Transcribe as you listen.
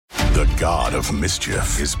The god of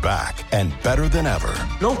mischief is back and better than ever.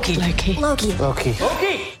 Loki.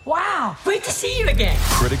 Wow, great to see you again.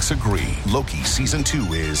 Critics agree Loki Season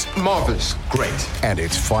 2 is marvelous. Great. And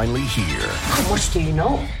it's finally here. How much do you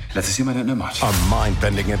know? Let's assume I don't know much. A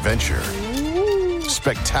mind-bending adventure.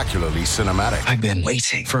 Spectacularly cinematic. I've been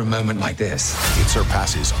waiting for a moment like this. It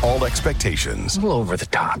surpasses all expectations. A little over the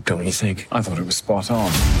top, don't you think? I thought it was spot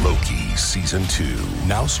on. Loki Season 2.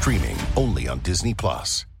 Now streaming only on Disney+.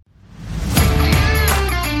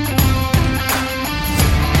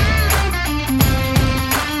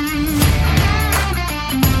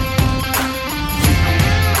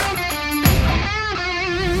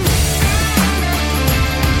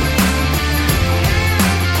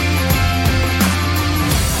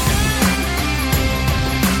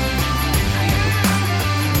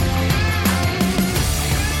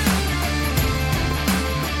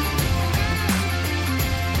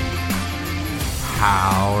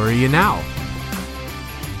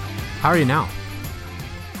 How are you now?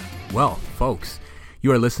 Well, folks,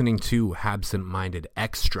 you are listening to Habsent Minded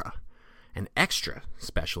Extra, an extra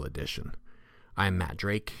special edition. I'm Matt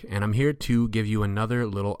Drake, and I'm here to give you another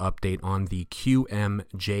little update on the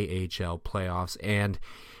QMJHL playoffs, and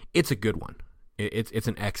it's a good one. It's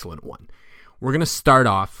an excellent one. We're going to start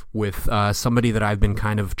off with somebody that I've been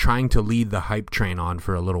kind of trying to lead the hype train on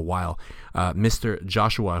for a little while, Mr.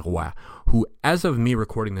 Joshua Roy, who, as of me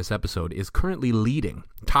recording this episode, is currently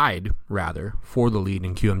tied for the lead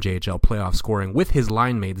in QMJHL playoff scoring with his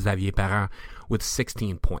line mate Xavier Parent with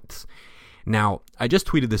 16 points. Now, I just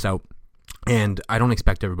tweeted this out, and I don't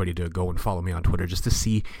expect everybody to go and follow me on Twitter just to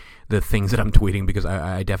see the things that I'm tweeting, because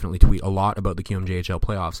I definitely tweet a lot about the QMJHL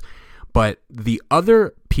playoffs. But the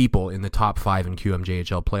other people in the top 5 in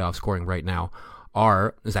QMJHL playoff scoring right now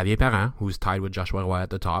are Xavier Parent, who's tied with Joshua Roy at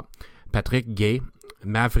the top, Patrick Gay,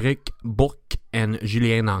 Maverick Bourque, and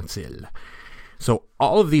Julien Nantil. So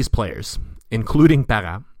all of these players, including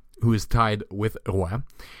Parent, who is tied with Roy,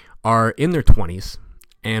 are in their 20s,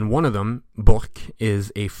 and one of them, Bourque,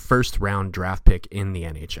 is a first-round draft pick in the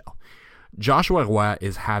NHL. Joshua Roy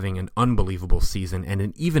is having an unbelievable season and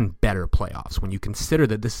an even better playoffs when you consider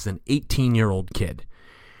that this is an 18-year-old kid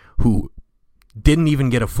who didn't even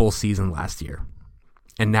get a full season last year,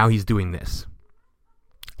 and now he's doing this.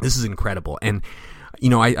 This is incredible. And, you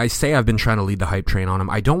know, I say I've been trying to lead the hype train on him.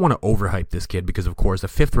 I don't want to overhype this kid because, of course, a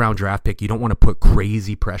 5th-round draft pick, you don't want to put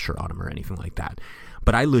crazy pressure on him or anything like that.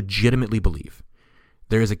 But I legitimately believe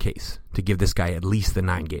there is a case to give this guy at least the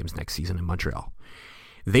 9 games next season in Montreal.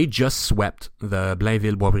 They just swept the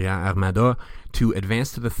Blainville-Boisbriand Armada to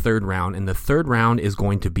advance to the 3rd round, and the 3rd round is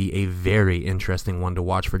going to be a very interesting one to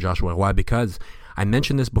watch for Joshua Roy, because I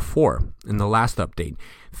mentioned this before in the last update.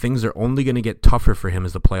 Things are only going to get tougher for him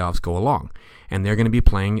as the playoffs go along, and they're going to be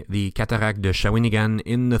playing the Cataractes de Shawinigan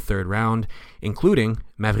in the 3rd round, including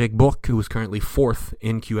Maverick Bourque, who is currently 4th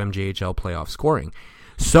in QMJHL playoff scoring.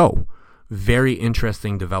 So, very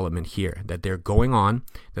interesting development here, that they're going on,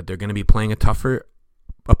 that they're going to be playing a tougher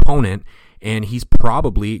opponent, and he's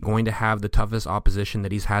probably going to have the toughest opposition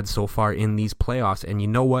that he's had so far in these playoffs. And you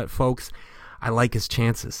know what, folks? I like his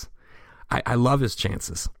chances. I love his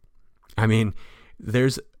chances. I mean,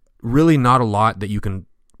 there's really not a lot that you can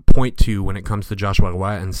point to when it comes to Joshua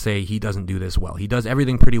Roy and say he doesn't do this well. He does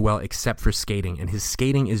everything pretty well except for skating, and his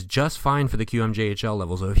skating is just fine for the QMJHL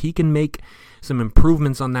level. So if he can make some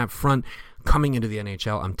improvements on that front coming into the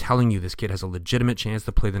NHL, I'm telling you, this kid has a legitimate chance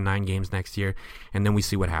to play the 9 games next year, and then we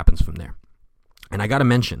see what happens from there. And I got to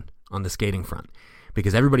mention on the skating front,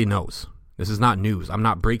 because everybody knows, this is not news. I'm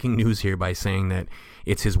not breaking news here by saying that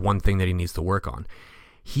it's his one thing that he needs to work on.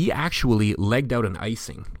 He actually legged out an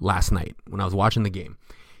icing last night when I was watching the game.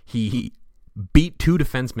 He beat 2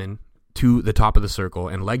 defensemen to the top of the circle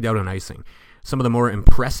and legged out an icing. Some of the more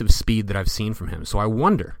impressive speed that I've seen from him. So I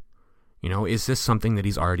wonder, you know, is this something that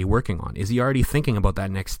he's already working on? Is he already thinking about that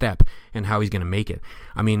next step and how he's going to make it?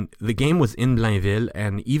 I mean, the game was in Blainville,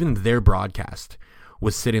 and even their broadcast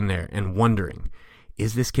was sitting there and wondering,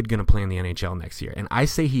 is this kid going to play in the NHL next year? And I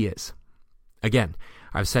say he is. Again,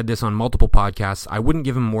 I've said this on multiple podcasts. I wouldn't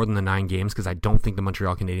give him more than the 9 games because I don't think the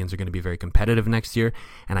Montreal Canadiens are going to be very competitive next year,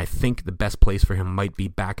 and I think the best place for him might be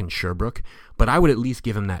back in Sherbrooke, but I would at least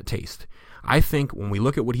give him that taste. I think when we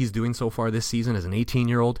look at what he's doing so far this season as an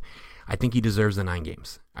 18-year-old, I think he deserves the 9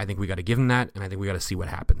 games. I think we got to give him that, and I think we got to see what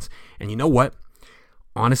happens. And you know what?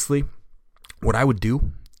 Honestly, what I would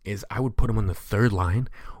do is I would put him on the 3rd line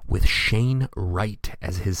with Shane Wright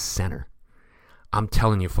as his center. I'm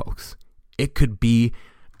telling you, folks, it could be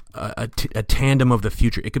a tandem of the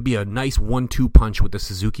future. It could be a nice 1-2 punch with the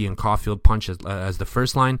Suzuki and Caulfield punch as the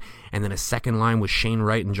first line, and then a second line with Shane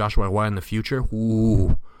Wright and Joshua Roy in the future.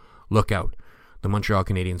 Ooh, look out. The Montreal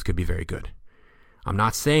Canadiens could be very good. I'm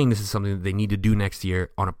not saying this is something that they need to do next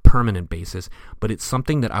year on a permanent basis, but it's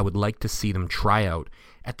something that I would like to see them try out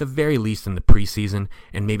at the very least in the preseason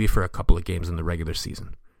and maybe for a couple of games in the regular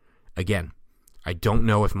season. Again, I don't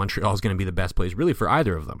know if Montreal is going to be the best place really for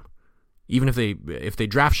either of them. Even if they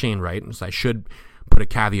draft Shane Wright, so I should put a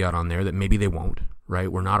caveat on there that maybe they won't,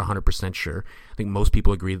 right? We're not 100% sure. I think most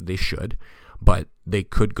people agree that they should, but they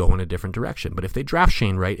could go in a different direction. But if they draft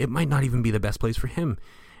Shane Wright, it might not even be the best place for him.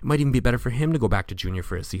 It might even be better for him to go back to junior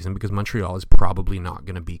for a season because Montreal is probably not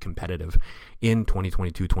going to be competitive in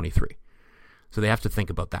 2022-23. So they have to think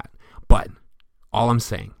about that. But all I'm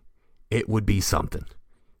saying, it would be something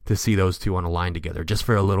to see those two on a line together just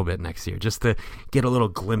for a little bit next year, just to get a little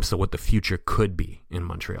glimpse of what the future could be in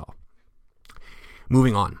Montreal.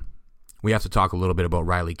 Moving on, we have to talk a little bit about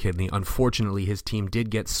Riley Kidney. Unfortunately, his team did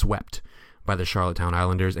get swept by the Charlottetown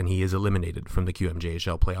Islanders, and he is eliminated from the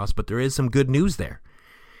QMJHL playoffs, but there is some good news there.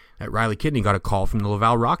 That Riley Kidney got a call from the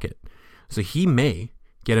Laval Rocket, so he may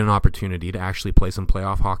get an opportunity to actually play some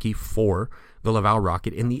playoff hockey for the Laval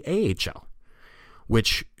Rocket in the AHL,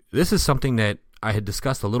 which this is something that I had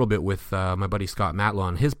discussed a little bit with my buddy Scott Matlaw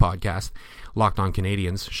on his podcast, Locked On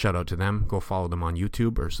Canadians. Shout out to them. Go follow them on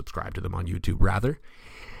YouTube, or subscribe to them on YouTube, rather.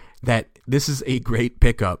 That this is a great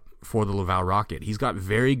pickup for the Laval Rocket. He's got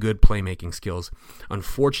very good playmaking skills.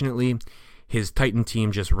 Unfortunately, his Titan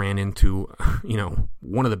team just ran into,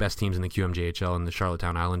 one of the best teams in the QMJHL and the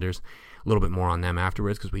Charlottetown Islanders. A little bit more on them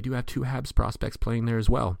afterwards because we do have two Habs prospects playing there as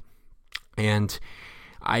well. And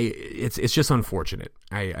it's just unfortunate.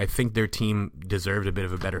 I think their team deserved a bit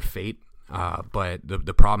of a better fate. But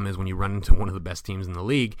the problem is when you run into one of the best teams in the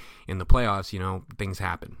league in the playoffs, things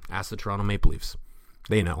happen. Ask the Toronto Maple Leafs.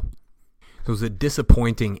 They know. So it was a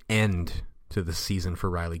disappointing end to the season for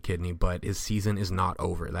Riley Kidney, but his season is not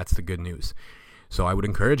over. That's the good news. So I would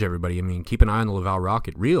encourage everybody, keep an eye on the Laval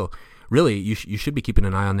Rocket. Really, you should be keeping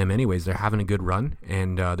an eye on them anyways. They're having a good run,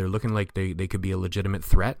 and they're looking like they could be a legitimate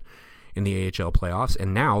threat in the AHL playoffs.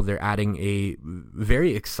 And now they're adding a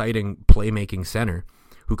very exciting playmaking center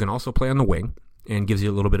who can also play on the wing and gives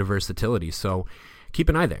you a little bit of versatility. So keep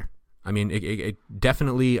an eye there. It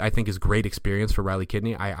definitely, I think, is great experience for Riley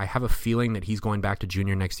Kidney. I have a feeling that he's going back to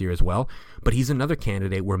junior next year as well, but he's another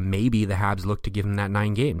candidate where maybe the Habs look to give him that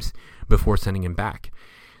 9 games before sending him back.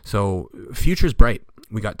 So future's bright.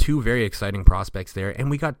 We got 2 very exciting prospects there, and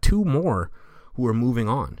we got 2 more who are moving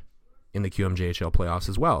on in the QMJHL playoffs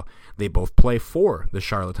as well. They both play for the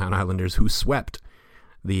Charlottetown Islanders, who swept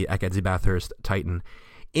the Acadie Bathurst Titan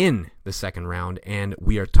in the second round, and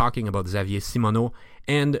we are talking about Xavier Simoneau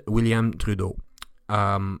and William Trudeau.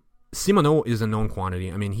 Simoneau is a known quantity.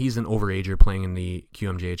 He's an overager playing in the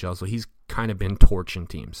QMJHL, so he's kind of been torching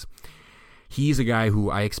teams. He's a guy who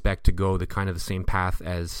I expect to go the same path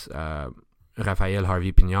as Raphael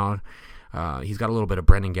Harvey-Pinard. He's got a little bit of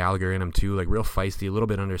Brendan Gallagher in him too, real feisty, a little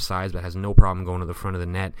bit undersized, but has no problem going to the front of the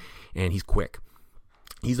net, and he's quick.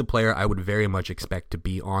 He's a player I would very much expect to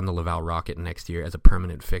be on the Laval Rocket next year as a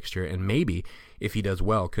permanent fixture, and maybe, if he does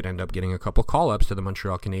well, could end up getting a couple call-ups to the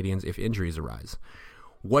Montreal Canadiens if injuries arise.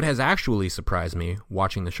 What has actually surprised me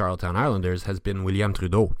watching the Charlottetown Islanders has been William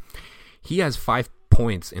Trudeau. He has 5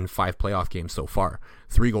 points in 5 playoff games so far,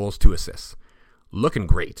 3 goals, 2 assists. Looking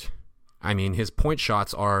great. His point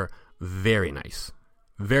shots are very nice.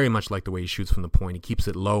 Very much like the way he shoots from the point. He keeps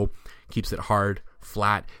it low, keeps it hard,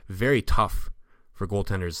 flat, very tough for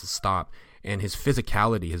goaltenders to stop, and his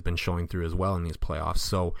physicality has been showing through as well in these playoffs.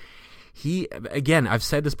 So again, I've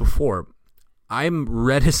said this before, I'm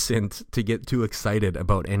reticent to get too excited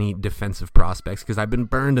about any defensive prospects because I've been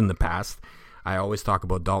burned in the past. I always talk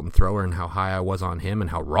about Dalton Thrower and how high I was on him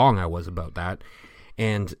and how wrong I was about that.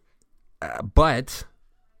 But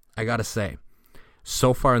I gotta say,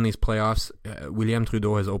 so far in these playoffs, William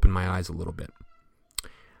Trudeau has opened my eyes a little bit.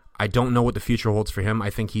 I don't know what the future holds for him.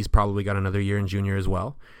 I think he's probably got another year in junior as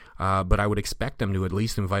well. But I would expect them to at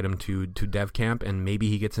least invite him to dev camp, and maybe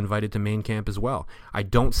he gets invited to main camp as well. I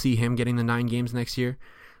don't see him getting the 9 games next year.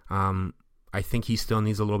 I think he still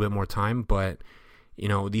needs a little bit more time, but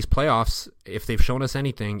these playoffs, if they've shown us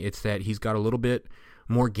anything, it's that he's got a little bit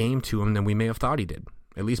more game to him than we may have thought he did.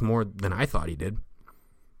 At least more than I thought he did.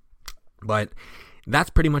 But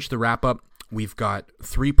that's pretty much the wrap-up. We've got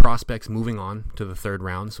 3 prospects moving on to the 3rd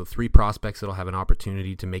round, so 3 prospects that'll have an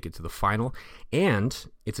opportunity to make it to the final,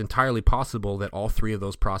 and it's entirely possible that all 3 of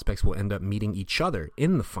those prospects will end up meeting each other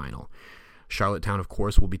in the final. Charlottetown, of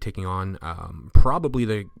course, will be taking on probably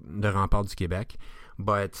the Remparts du Québec,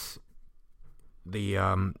 but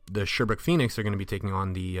the Sherbrooke Phoenix are going to be taking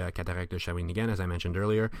on the Cataract de Shawinigan, as I mentioned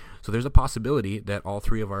earlier. So there's a possibility that all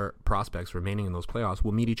three of our prospects remaining in those playoffs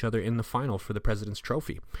will meet each other in the final for the President's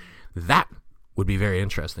Trophy. That would be very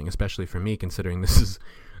interesting, especially for me, considering this is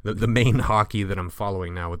the main hockey that I'm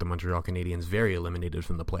following now with the Montreal Canadiens very eliminated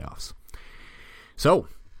from the playoffs. So,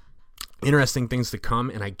 interesting things to come,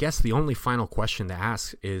 and I guess the only final question to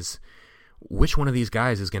ask is which one of these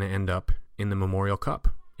guys is going to end up in the Memorial Cup,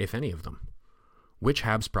 if any of them? Which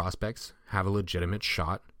Habs prospects have a legitimate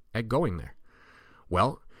shot at going there?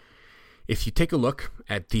 Well, if you take a look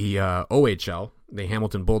at the OHL, the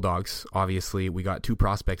Hamilton Bulldogs, obviously we got two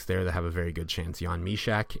prospects there that have a very good chance, Jan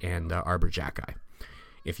Mishak and Arbor Jacki.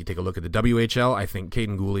 If you take a look at the WHL, I think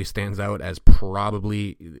Caden Gooley stands out as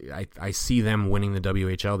probably, I see them winning the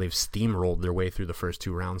WHL. They've steamrolled their way through the first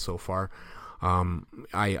two rounds so far.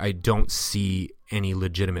 I don't see any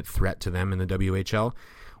legitimate threat to them in the WHL.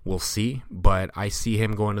 We'll see, but I see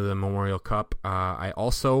him going to the Memorial Cup. I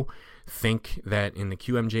also think that in the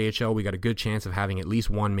QMJHL, we got a good chance of having at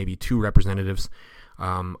least one, maybe two representatives.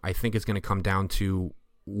 I think it's going to come down to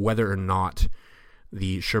whether or not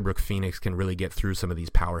the Sherbrooke Phoenix can really get through some of these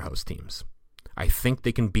powerhouse teams. I think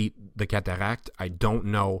they can beat the Cataract. I don't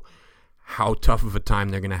know how tough of a time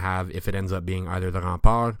they're going to have if it ends up being either the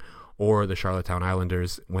Rempart or the Charlottetown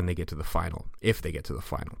Islanders when they get to the final, if they get to the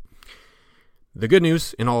final. The good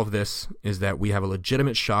news in all of this is that we have a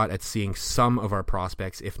legitimate shot at seeing some of our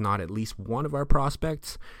prospects, if not at least one of our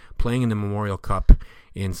prospects, playing in the Memorial Cup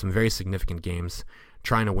in some very significant games,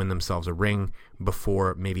 trying to win themselves a ring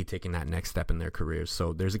before maybe taking that next step in their careers.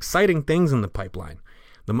 So there's exciting things in the pipeline.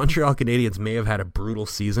 The Montreal Canadiens may have had a brutal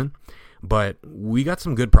season, but we got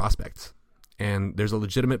some good prospects. And there's a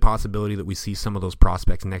legitimate possibility that we see some of those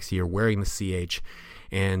prospects next year wearing the CH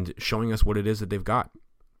and showing us what it is that they've got.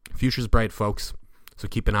 Future's bright, folks, so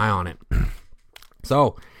keep an eye on it.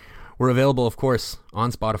 So, we're available, of course,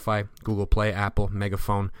 on Spotify, Google Play, Apple,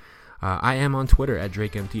 Megaphone. I am on Twitter at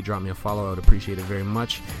DrakeMT. Drop me a follow. I would appreciate it very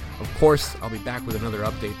much. Of course, I'll be back with another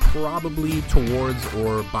update probably towards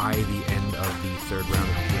or by the end of the third round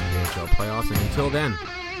of the QMJHL playoffs. And until then,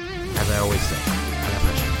 as I always say, I got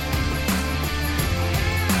pressure.